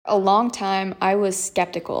A long time, I was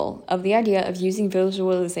skeptical of the idea of using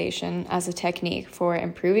visualization as a technique for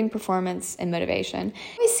improving performance and motivation.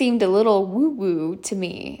 It seemed a little woo-woo to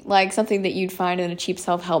me, like something that you'd find in a cheap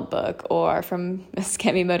self-help book or from a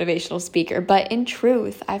scammy motivational speaker. But in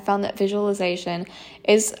truth, I found that visualization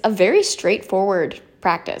is a very straightforward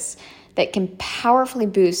practice that can powerfully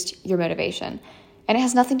boost your motivation. And it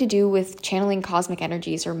has nothing to do with channeling cosmic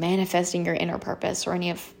energies or manifesting your inner purpose or any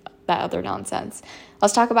of that other nonsense.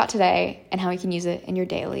 Let's talk about today and how you can use it in your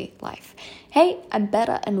daily life. Hey, I'm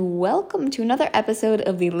Betta, and welcome to another episode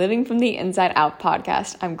of the Living from the Inside Out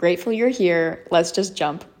podcast. I'm grateful you're here. Let's just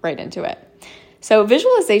jump right into it. So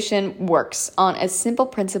visualization works on a simple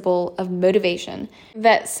principle of motivation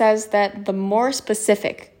that says that the more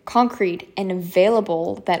specific, concrete, and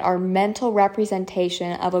available that our mental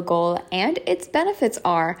representation of a goal and its benefits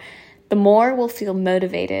are, the more we'll feel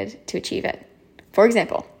motivated to achieve it. For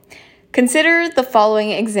example, consider the following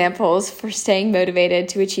examples for staying motivated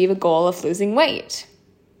to achieve a goal of losing weight.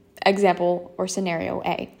 Example or scenario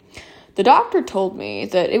A. The doctor told me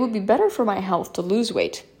that it would be better for my health to lose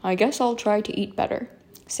weight. I guess I'll try to eat better.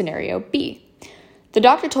 Scenario B. The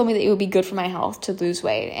doctor told me that it would be good for my health to lose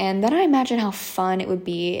weight, and then I imagine how fun it would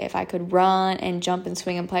be if I could run and jump and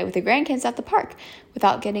swing and play with the grandkids at the park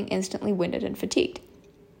without getting instantly winded and fatigued.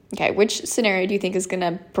 Okay, which scenario do you think is going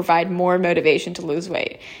to provide more motivation to lose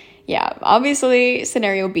weight? Yeah, obviously,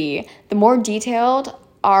 scenario B. The more detailed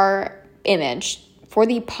our image for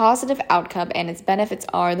the positive outcome and its benefits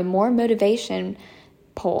are, the more motivation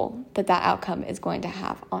pull that outcome is going to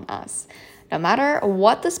have on us. No matter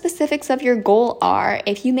what the specifics of your goal are,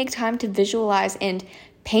 if you make time to visualize and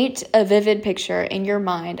paint a vivid picture in your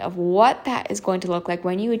mind of what that is going to look like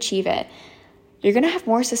when you achieve it, you're going to have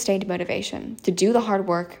more sustained motivation to do the hard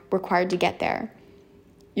work required to get there.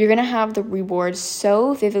 You're going to have the reward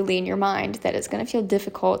so vividly in your mind that it's going to feel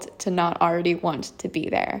difficult to not already want to be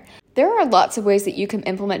there. There are lots of ways that you can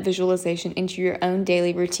implement visualization into your own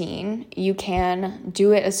daily routine. You can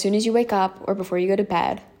do it as soon as you wake up or before you go to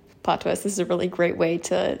bed. Plot twist, this is a really great way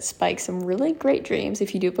to spike some really great dreams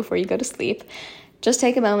if you do it before you go to sleep. Just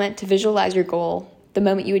take a moment to visualize your goal, the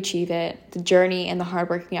moment you achieve it, the journey and the hard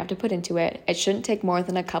work you have to put into it. It shouldn't take more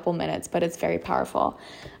than a couple minutes, but it's very powerful.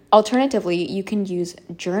 Alternatively, you can use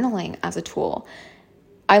journaling as a tool.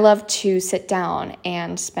 I love to sit down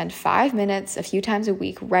and spend 5 minutes a few times a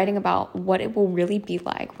week writing about what it will really be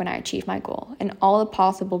like when I achieve my goal and all the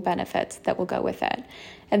possible benefits that will go with it.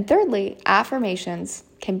 And thirdly, affirmations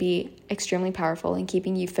can be extremely powerful in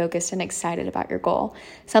keeping you focused and excited about your goal.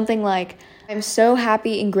 Something like, I'm so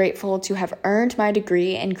happy and grateful to have earned my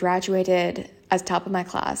degree and graduated as top of my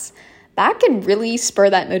class. That can really spur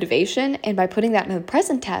that motivation, and by putting that in the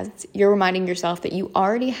present tense, you're reminding yourself that you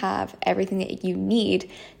already have everything that you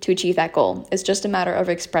need to achieve that goal. It's just a matter of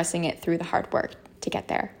expressing it through the hard work to get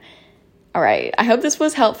there. All right, I hope this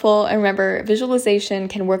was helpful, and remember, visualization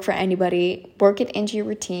can work for anybody. Work it into your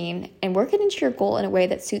routine, and work it into your goal in a way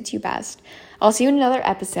that suits you best. I'll see you in another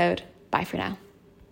episode. Bye for now.